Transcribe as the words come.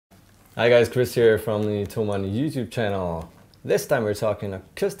Hi guys, Chris here from the Thomann YouTube channel. This time we're talking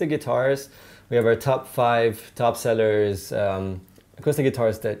acoustic guitars. We have our top 5 top sellers acoustic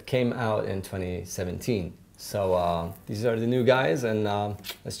guitars that came out in 2017. So these are the new guys and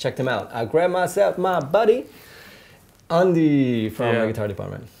let's check them out. I grab myself my buddy, Andi from the guitar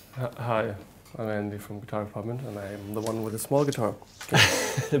department. Hi, I'm Andy from guitar department and I'm the one with the small guitar.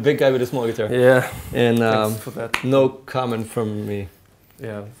 The big guy with the small guitar. Yeah, and thanks for that. No comment from me.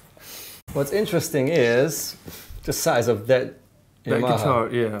 Yeah. What's interesting is the size of that Yamaha. Guitar,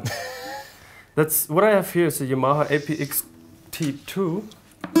 yeah. That's what I have here is a Yamaha APX T2,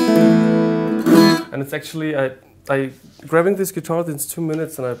 and it's actually I grabbing this guitar in 2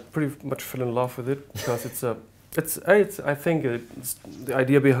 minutes and I pretty much fell in love with it because I think the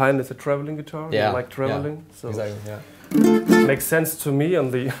idea behind it's a traveling guitar. Yeah, I like traveling, yeah, so exactly, yeah. It makes sense to me.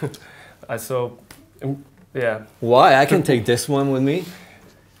 On the yeah. Why? I can take this one with me.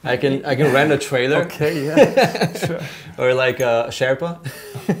 I can rent a trailer. Okay, yeah, sure. Or like a Sherpa.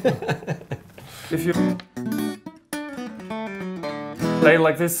 If you play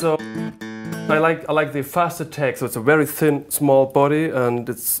like this, so I like the fast attack. So it's a very thin, small body, and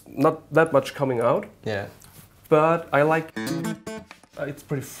it's not that much coming out. Yeah. But I like it's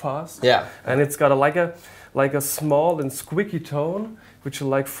pretty fast. Yeah. And it's got like a small and squeaky tone, which I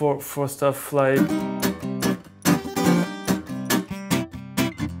like for stuff like.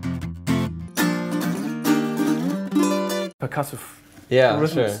 Percussive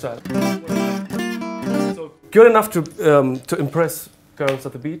rhythm style. So good enough to impress girls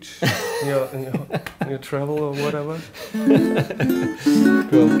at the beach in your travel or whatever.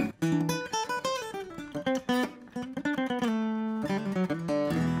 Cool.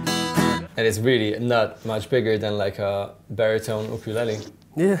 And it's really not much bigger than like a baritone ukulele.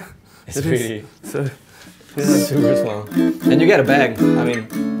 Yeah, it's really so, yeah. super small. And you get a bag. I mean,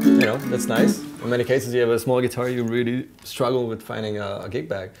 you know, that's nice. In many cases, you have a small guitar, you really struggle with finding a gig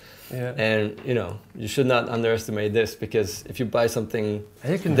bag. Yeah. And you know, you should not underestimate this because if you buy something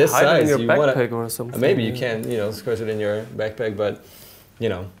you can this hide size, it in your you backpack or something. Maybe you can, you know, squish it in your backpack, but you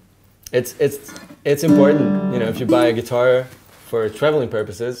know, it's important. You know, if you buy a guitar for traveling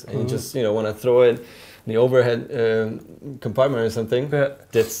purposes and you just want to throw it in the overhead compartment or something,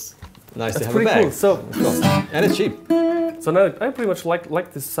 that's nice to have a bag. Cool. So and it's cheap. So now I pretty much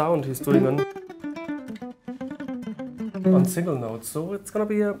like this sound he's doing on Singlenotes. So it's gonna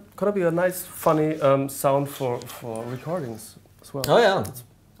be a nice, funny sound for recordings as well. Oh yeah,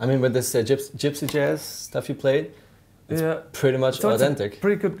 I mean with this gypsy jazz stuff you played, it's pretty much authentic.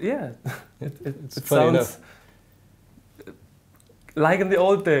 Pretty good, yeah. It funny sounds enough. Like in the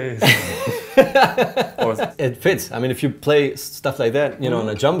old days. It fits. I mean, if you play stuff like that, you know, on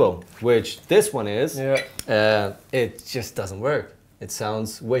a jumbo, which this one is, it just doesn't work. It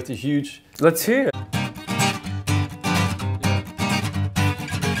sounds way too huge. Let's hear it.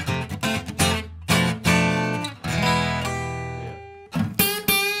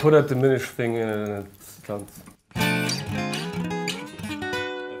 Put a diminished thing in it and it sounds.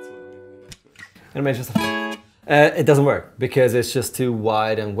 It doesn't work because it's just too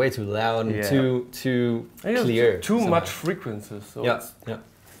wide and way too loud and too clear. Too much frequencies. So yeah.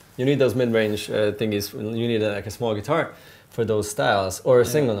 You need those mid-range thingies. You need like a small guitar for those styles or a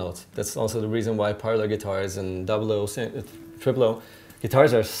single note. That's also the reason why Parlor guitars and double O, triple O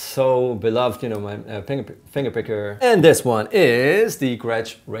guitars are so beloved. You know, my finger picker. And this one is the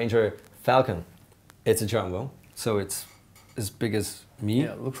Gretsch Ranger Falcon. It's a jumbo, so it's as big as me.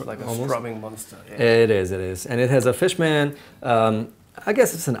 Yeah, it looks like a strumming monster. Yeah. It is. And it has a Fishman, I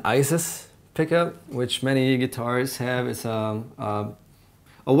guess it's an ISIS pickup, which many guitars have. It's a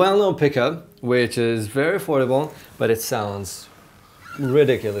well-known pickup, which is very affordable, but it sounds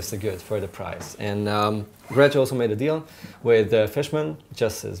ridiculously good for the price. And Gretsch also made a deal with Fishman,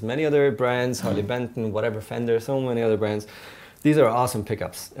 just as many other brands, Harley Benton, whatever, Fender, so many other brands. These are awesome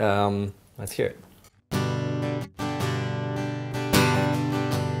pickups. Let's hear it.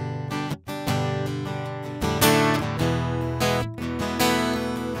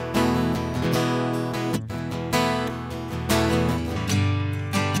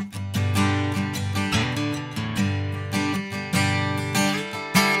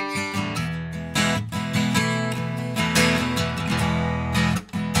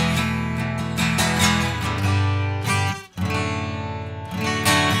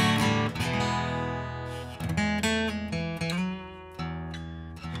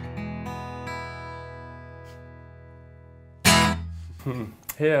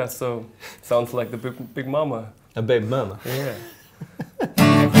 Yeah, so sounds like the big mama. A big mama. Yeah.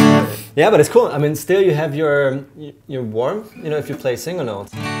 Yeah, but it's cool. I mean, still you have your warmth, you know, if you play single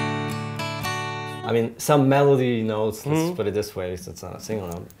notes. I mean, some melody notes, let's put it this way, so it's not a single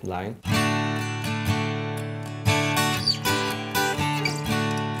note line.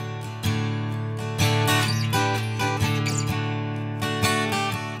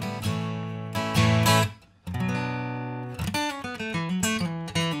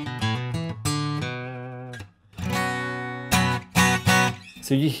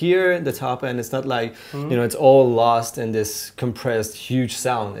 So you hear the top end, it's not like, you know, it's all lost in this compressed huge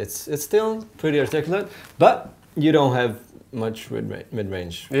sound. It's still pretty articulate, but you don't have much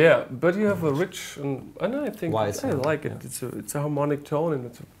mid-range. Yeah, but you have a rich, and I think I like it. Yeah. It's a harmonic tone and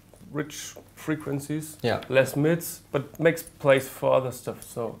it's rich frequencies. Yeah. Less mids, but makes place for other stuff.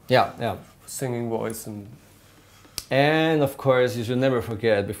 So yeah. Singing voice and of course you should never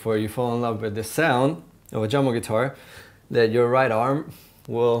forget before you fall in love with the sound of a jumbo guitar that your right arm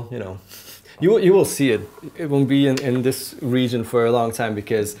will, you know, you will see it. It won't be in this region for a long time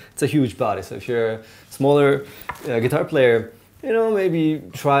because it's a huge body. So if you're a smaller guitar player, you know, maybe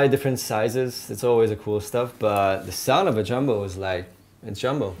try different sizes. It's always a cool stuff. But the sound of a jumbo is like, it's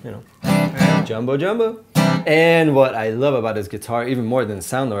jumbo, you know, jumbo. And what I love about this guitar, even more than the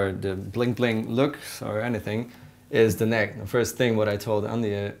sound or the bling bling looks or anything, is the neck. The first thing what I told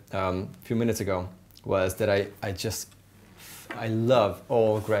Andi a few minutes ago was that I love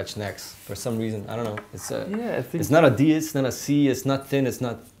all Gretsch necks for some reason. I don't know. It's it's not a D, it's not a C, it's not thin, it's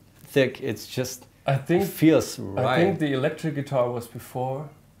not thick. It's just it feels right. I think the electric guitar was before,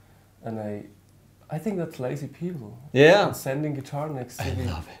 and I think that's lazy people. Yeah. Sending guitar necks to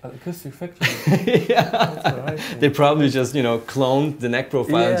the acoustic factory. Yeah. That's what I think. They probably just, you know, cloned the neck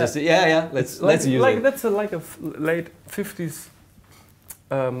profile and just let's use it. That's like a late 50s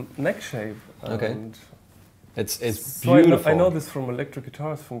neck shape. Okay. It's so beautiful. I know this from electric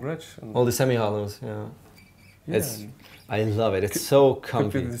guitars from Gretsch. And all the semi-hollows, yeah. I love it. It's so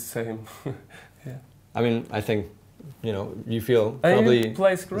comfy. Could be the same. Yeah. I mean, I think, you know, you feel probably... It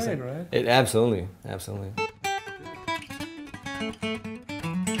plays great, right? It absolutely.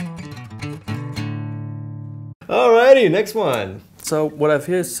 Alrighty, next one. So what I've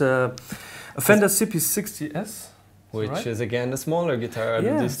here is a Fender CP60S. Which is again the smaller guitar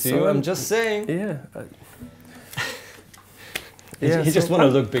than these two. I'm just saying. Yeah. He just want to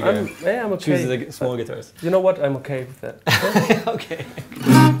look bigger. I'm okay. Chooses the small guitars. You know what? I'm okay with that. Okay.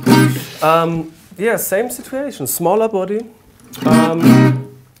 Yeah, same situation. Smaller body.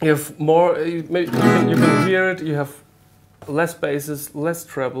 You have more. You can hear it. You have less basses, less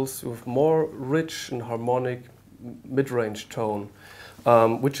trebles. You have more rich and harmonic mid-range tone,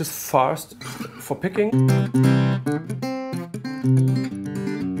 which is fast for picking.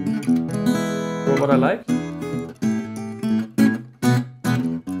 What I like.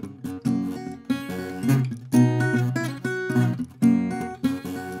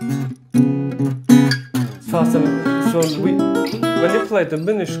 Fast and so when you play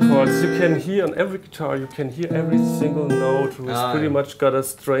diminished chords, you can hear on every guitar. You can hear every single note, which pretty much got a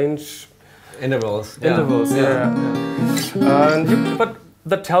strange intervals. Yeah. But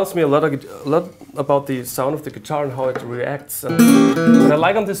that tells me a lot about the sound of the guitar and how it reacts. And what I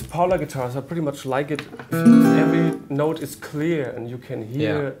like on these Parlor guitars, I pretty much like it if every note is clear and you can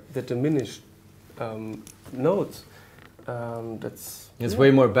hear the diminished notes. It's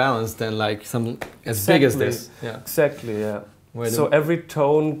way more balanced than like something as big as this. Yeah. Exactly, yeah. So every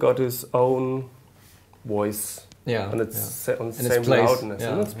tone got its own voice. Yeah. And it's set on the same loudness.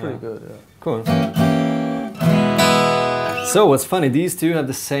 And that's pretty good, yeah. Cool. So what's funny, these two have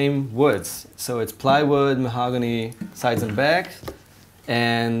the same woods. So it's plywood, mahogany, sides and backs,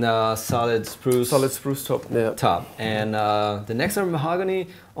 and solid spruce. Solid spruce top. Yeah. Top. And the necks are mahogany.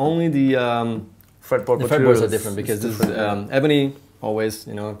 Only the fretboards are different because this is ebony. Always,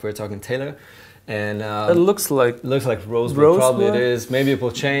 you know, if we're talking Taylor, and it looks like rosewood. Probably it is. Maybe it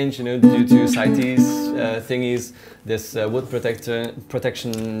will change, you know, due to CITES thingies. This wood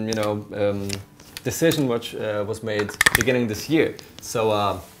protection, you know, decision which was made beginning this year.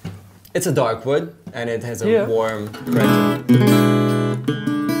 So it's a dark wood and it has a warm pressure.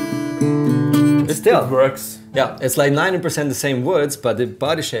 It still works. Yeah, it's like 90% the same woods, but the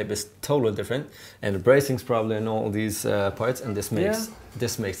body shape is totally different, and the bracing's probably in all these parts, and this makes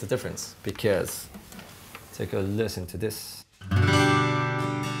the difference. Because take a listen to this.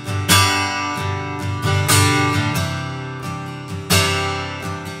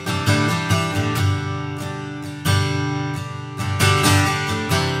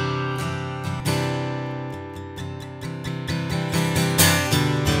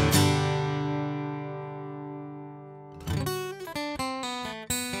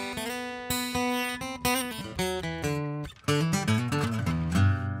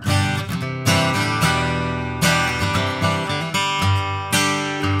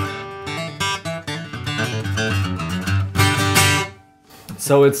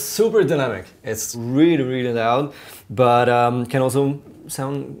 So it's super dynamic. It's really, really loud, but can also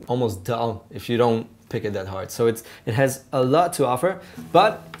sound almost dull if you don't pick it that hard. So it has a lot to offer,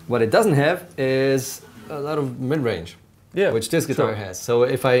 but what it doesn't have is a lot of mid-range, which this guitar has. So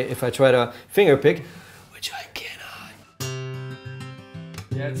if I try to finger pick, which I cannot.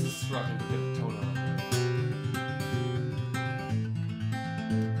 Yeah, it's a struggle to get the tone out.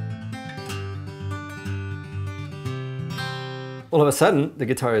 All of a sudden, the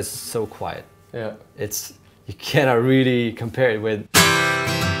guitar is so quiet. Yeah. You cannot really compare it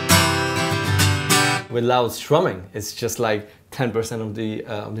with loud strumming. It's just like 10% of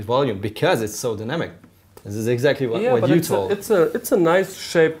the volume because it's so dynamic. This is exactly what you told. It's a nice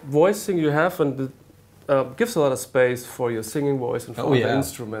shaped voicing you have, and it gives a lot of space for your singing voice and for other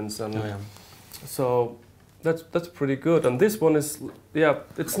instruments, and so that's pretty good. And this one is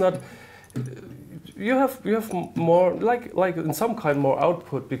it's not. You have more like in some kind more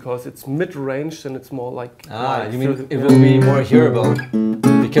output because it's mid-range and it's more like you mean it will be more hearable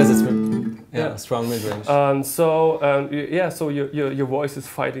because it's strong mid-range. And so so your voice is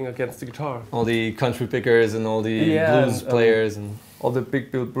fighting against the guitar. All the country pickers and all the blues players and all the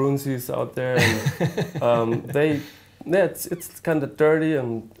big Bill Brunsies out there, and it's kind of dirty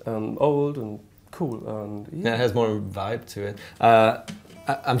and old and cool, and it has more vibe to it.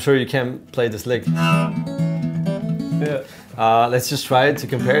 I'm sure you can play this lick. Yeah. Let's just try it to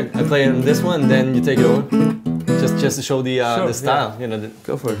compare it. I play in this one, then you take it over. Just to show the style. You know,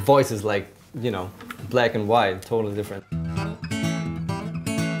 go for it. Voice is like, you know, black and white, totally different.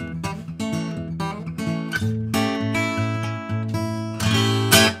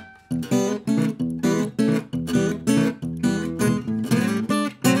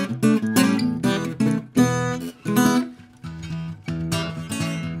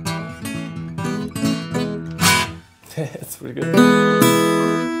 It's pretty good.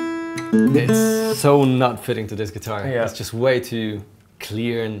 It's so not fitting to this guitar. Yeah. It's just way too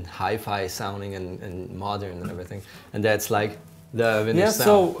clear and hi-fi sounding and modern and everything. And that's like the vintage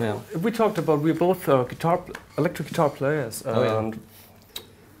sound. So we talked about, we're both electric guitar players. And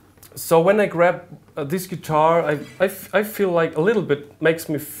so when I grab this guitar, I feel like a little bit makes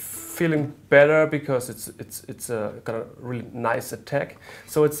me feeling better because it's a kind of really nice attack.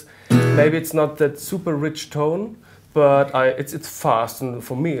 So maybe it's not that super rich tone, but it's fast, and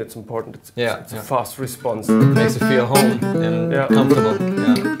for me it's important. It's a fast response. It makes you feel home and comfortable.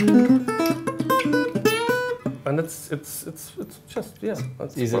 Yeah. And it's just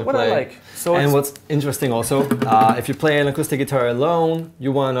that's easy to what play. I like. So and what's interesting also, if you play an acoustic guitar alone,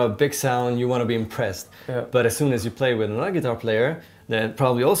 you want a big sound, you want to be impressed. Yeah. But as soon as you play with another guitar player that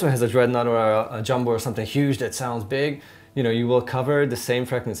probably also has a dreadnought or a jumbo or something huge that sounds big, you know, you will cover the same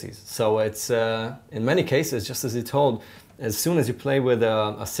frequencies. So it's, in many cases, just as you told, as soon as you play with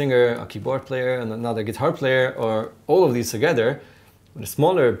a singer, a keyboard player, and another guitar player, or all of these together, with a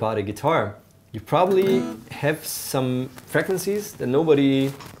smaller body guitar, you probably have some frequencies that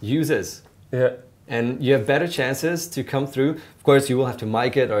nobody uses. Yeah. And you have better chances to come through. Of course, you will have to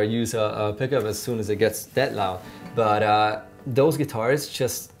mic it or use a pickup as soon as it gets that loud. But those guitars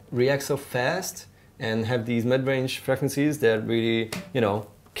just react so fast and have these mid-range frequencies that really, you know,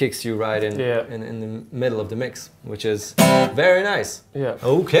 kicks you right in the middle of the mix, which is very nice. Yeah.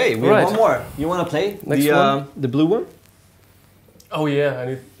 Okay, we have one more. You want to play the blue one? Oh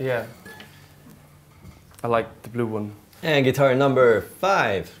yeah, I like the blue one. And guitar number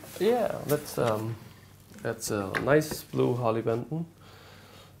 5. Yeah, that's a nice blue Harley Benton.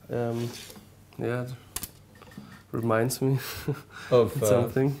 Yeah. Reminds me of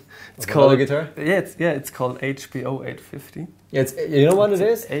something. It's called a guitar. Yeah, it's called HBO 850. Yeah, you know what it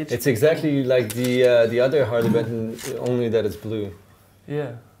is? HBO. It's exactly like the other Harley Benton, only that it's blue.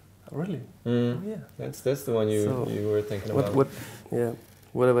 Yeah, really. Yeah, that's the one you were thinking about.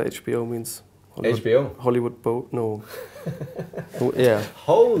 Whatever HBO means. Hollywood, HBO. Hollywood boat. No. Yeah.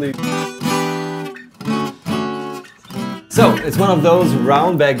 Holy. So it's one of those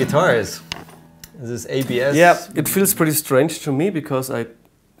round back guitars. This APS. Yeah, it feels pretty strange to me because I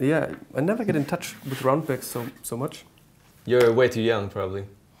never get in touch with roundbacks so much. You're way too young, probably.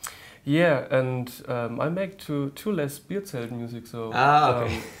 Yeah, and I make two less Bierzelt music, so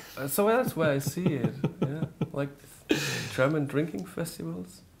okay. So that's where I see it. Yeah, like German drinking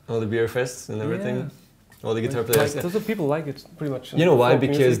festivals. All the beer fests and everything. Yeah. All the guitar players. Like, those people like it pretty much. You know why?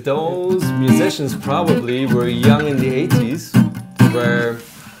 Because those musicians probably were young in the 80s, where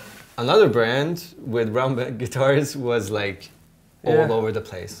another brand with round back guitars was like all over the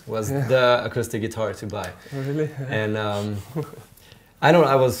place. Was the acoustic guitar to buy. Really? And I know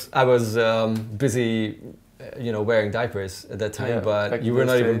I was busy you know, wearing diapers at that time, Yeah, but you were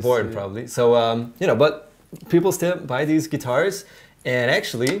not even born probably. So, you know, but people still buy these guitars, and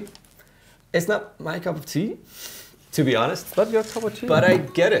actually, it's not my cup of tea, to be honest. It's not your cup of tea. But I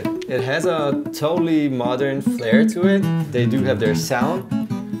get it. It has a totally modern flair to it. They do have their sound,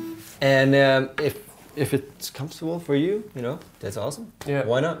 and if it's comfortable for you, you know, that's awesome. Yeah.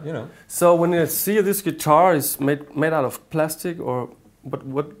 Why not? You know. So when you see this guitar is made out of plastic, or but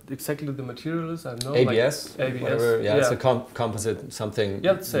what exactly the material is, I don't know. ABS. Like ABS. Whatever. Yeah, it's a composite something.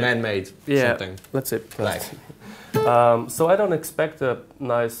 Yeah, let's say man-made. Yeah. Something. Let's say plastic. So I don't expect a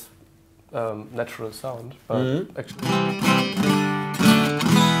nice natural sound, but actually.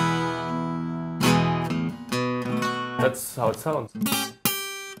 That's how it sounds.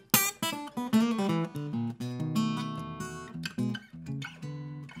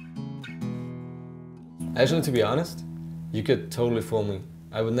 Actually, to be honest, you could totally fool me.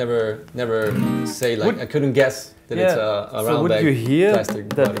 I would never say like I couldn't guess that it's a round so would bag you hear plastic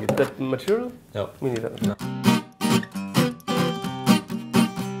body guitar. that material? No. Me neither. No.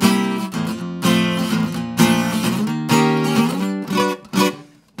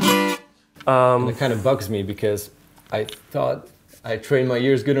 And it kind of bugs me because I thought I trained my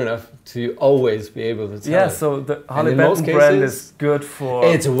ears good enough to always be able to tell. Yeah, it. so the Harley in Benton most brand cases, is good for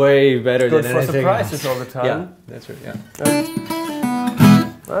It's way better good than for anything surprises else. all the time. Yeah, that's right. Yeah.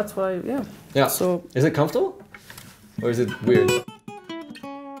 That's why, yeah. Yeah. So is it comfortable, or is it weird?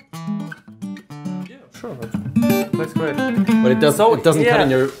 yeah, sure, that's great. But it does. So, it doesn't cut yeah, in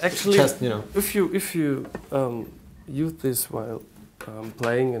your actually, chest, you know. If you use this while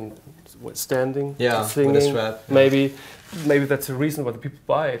playing and standing, Yeah, singing, with a strap. Yeah. maybe that's the reason why the people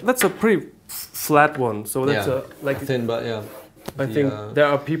buy it. That's a pretty flat one, so that's Yeah, like thin, but yeah. I think there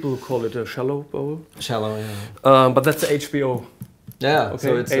are people who call it a shallow bowl. Shallow, yeah. But that's the HBO. Yeah, Okay,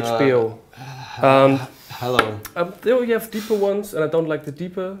 so it's HBO. hello. You have deeper ones, and I don't like the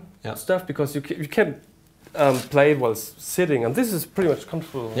deeper stuff because you can't play it while sitting, and this is pretty much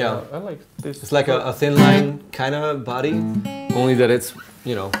comfortable. Yeah, I like this. It's like a thin line kind of body, only that it's,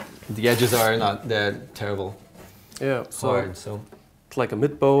 you know, the edges are not that terrible. Yeah, so hard, so it's like a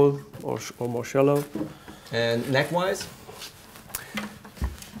mid bowl or more shallow. And neck-wise,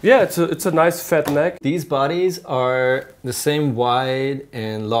 yeah, it's a nice fat neck. these bodies are the same wide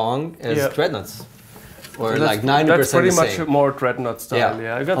and long as dreadnoughts, or So like 90% That's pretty the much same. more dreadnought style.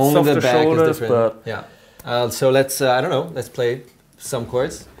 Yeah, I got only softer the back shoulders, is different. but Yeah. So let's I don't know. Let's play some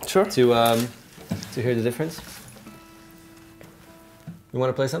chords sure. to hear the difference. You want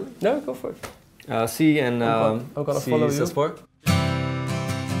to play something? No, go for it. C and I'm gonna C follow you. sus4.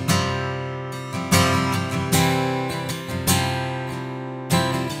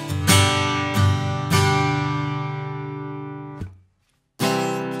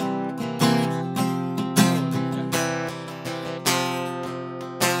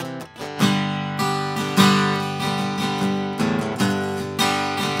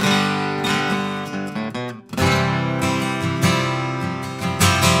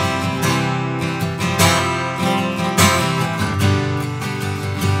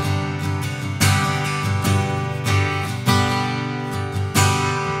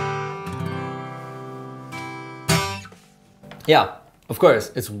 Yeah, of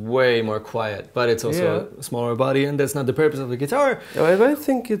course, it's way more quiet, but it's also a smaller body, and that's not the purpose of the guitar. I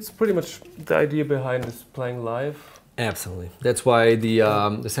think it's pretty much the idea behind this playing live. Absolutely. That's why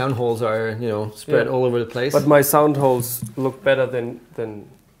the sound holes are, you know, spread all over the place. But my sound holes look better than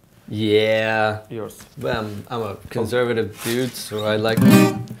yours. Well, I'm a conservative dude, so I like.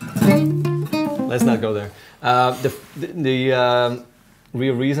 Let's not go there. The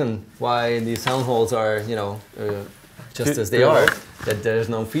real reason why the sound holes are, you know, just as they are, that there's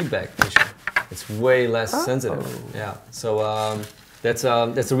no feedback issue. It's way less sensitive. Yeah. So that's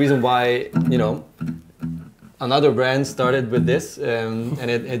the reason why, you know, another brand started with this,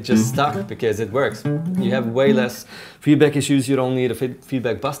 and it just stuck because it works. You have way less feedback issues. You don't need a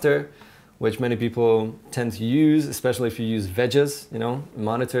feedback buster, which many people tend to use, especially if you use wedges, you know,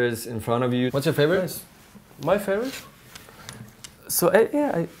 monitors in front of you. What's your favorite? Nice. My favorite? So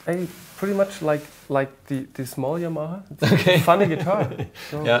I pretty much like the small Yamaha. It's a funny guitar.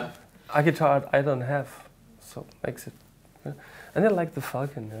 So Yeah. A guitar I don't have, so makes it. And I like the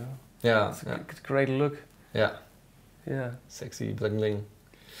Falcon. Yeah. It's a great look. Yeah. Yeah. Sexy bling bling.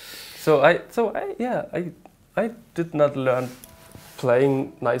 So I did not learn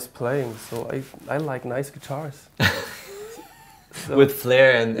nice playing. So I like nice guitars. So with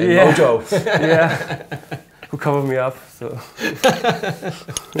flair and mojo. Yeah. Who cover me up, so.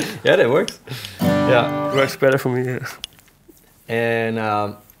 Yeah, that works. Yeah. Works better for me. And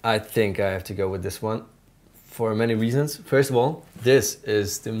I think I have to go with this one. for many reasons. First of all, this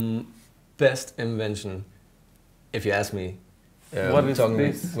is the best invention, if you ask me. What is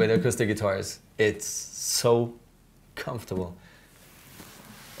this? With acoustic guitars. It's so comfortable.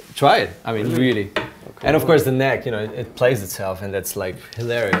 Try it. I mean, really. Okay. And of course the neck, you know, it plays itself, and that's like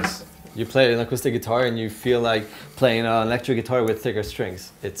hilarious. You play an acoustic guitar and you feel like playing an electric guitar with thicker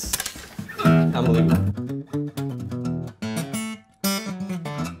strings. It's unbelievable.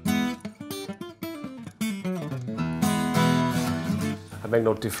 I make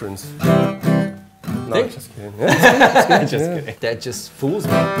no difference. No, just kidding. Just kidding. That just fools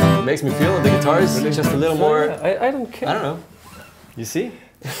me. It makes me feel the guitar is really? Just a little more... I don't care. I don't know. You see?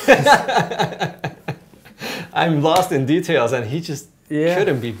 I'm lost in details and he just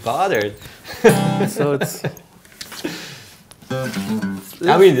couldn't be bothered. So it's...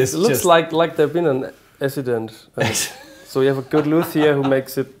 I mean, this looks like there's been an accident. So you have a good luthier who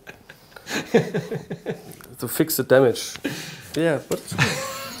makes it to fix the damage. Yeah, but...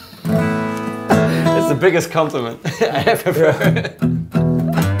 It's the biggest compliment I have ever heard.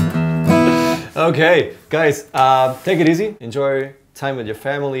 Okay, guys, take it easy. Enjoy time with your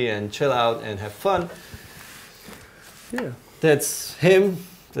family and chill out and have fun. Yeah. That's him.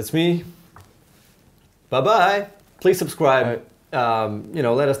 That's me. Bye-bye. Please subscribe. You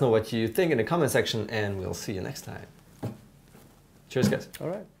know, let us know what you think in the comment section, and we'll see you next time. Cheers, guys. All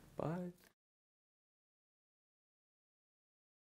right. Bye.